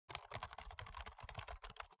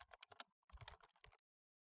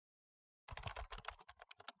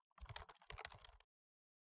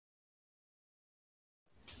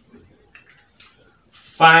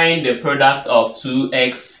Find the product of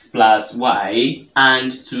 2x plus y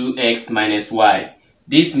and 2x minus y.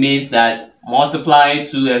 This means that multiply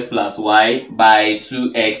 2x plus y by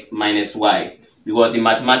 2x minus y. Because in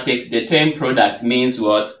mathematics, the term product means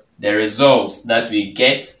what? The results that we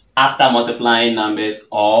get after multiplying numbers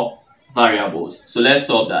or variables. So let's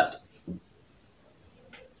solve that.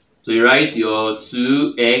 So you write your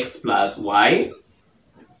 2x plus y,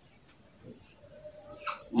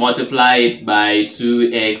 multiply it by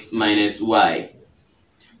 2x minus y.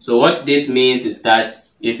 So what this means is that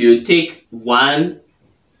if you take one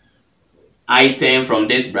item from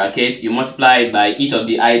this bracket, you multiply it by each of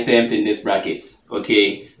the items in this bracket.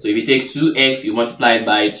 Okay, so if you take 2x, you multiply it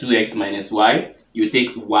by 2x minus y. You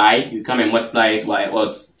take y, you come and multiply it by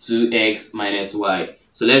what? 2x minus y.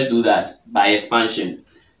 So let's do that by expansion.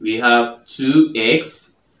 We have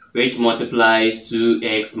 2x, which multiplies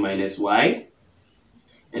 2x minus y.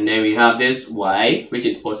 And then we have this y, which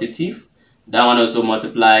is positive. That one also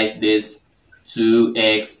multiplies this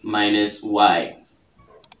 2x minus y.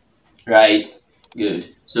 Right? Good.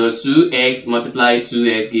 So 2x multiplied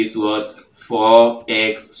 2x gives what?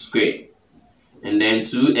 4x squared. And then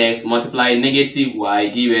 2x multiplied negative y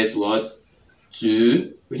gives us what?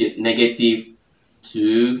 2, which is negative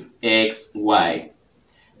 2xy.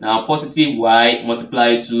 Now positive y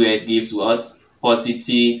multiplied 2x gives what?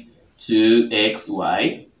 Positive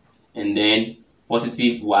 2xy. And then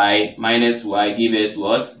positive y minus y gives us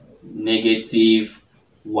what? Negative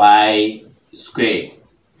y squared.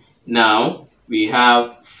 Now we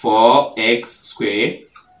have 4x squared.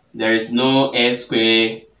 There is no x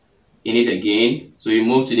squared in it again, so we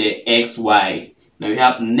move to the xy. Now we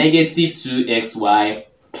have negative 2xy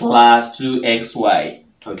plus 2xy.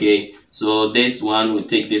 Okay, so this one will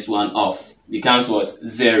take this one off. Becomes what?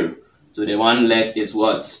 0. So the one left is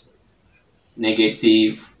what?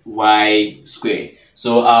 Negative y squared.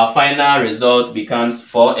 So our final result becomes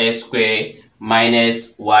 4x squared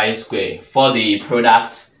minus y squared for the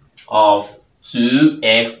product of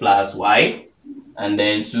 2x plus y and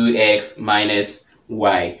then 2x minus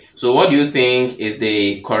y. So what do you think is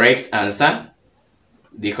the correct answer?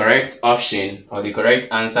 The correct option or the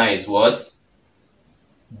correct answer is what?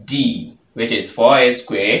 D, which is 4x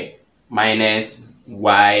squared minus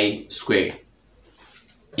y squared.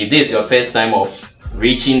 If this is your first time of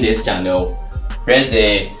reaching this channel, press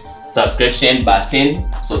the subscription button,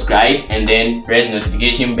 subscribe, and then press the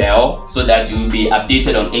notification bell so that you will be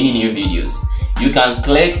updated on any new videos. You can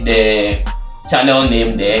click the channel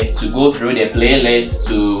name there to go through the playlist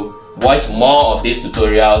to watch more of these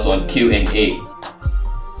tutorials on Q&A.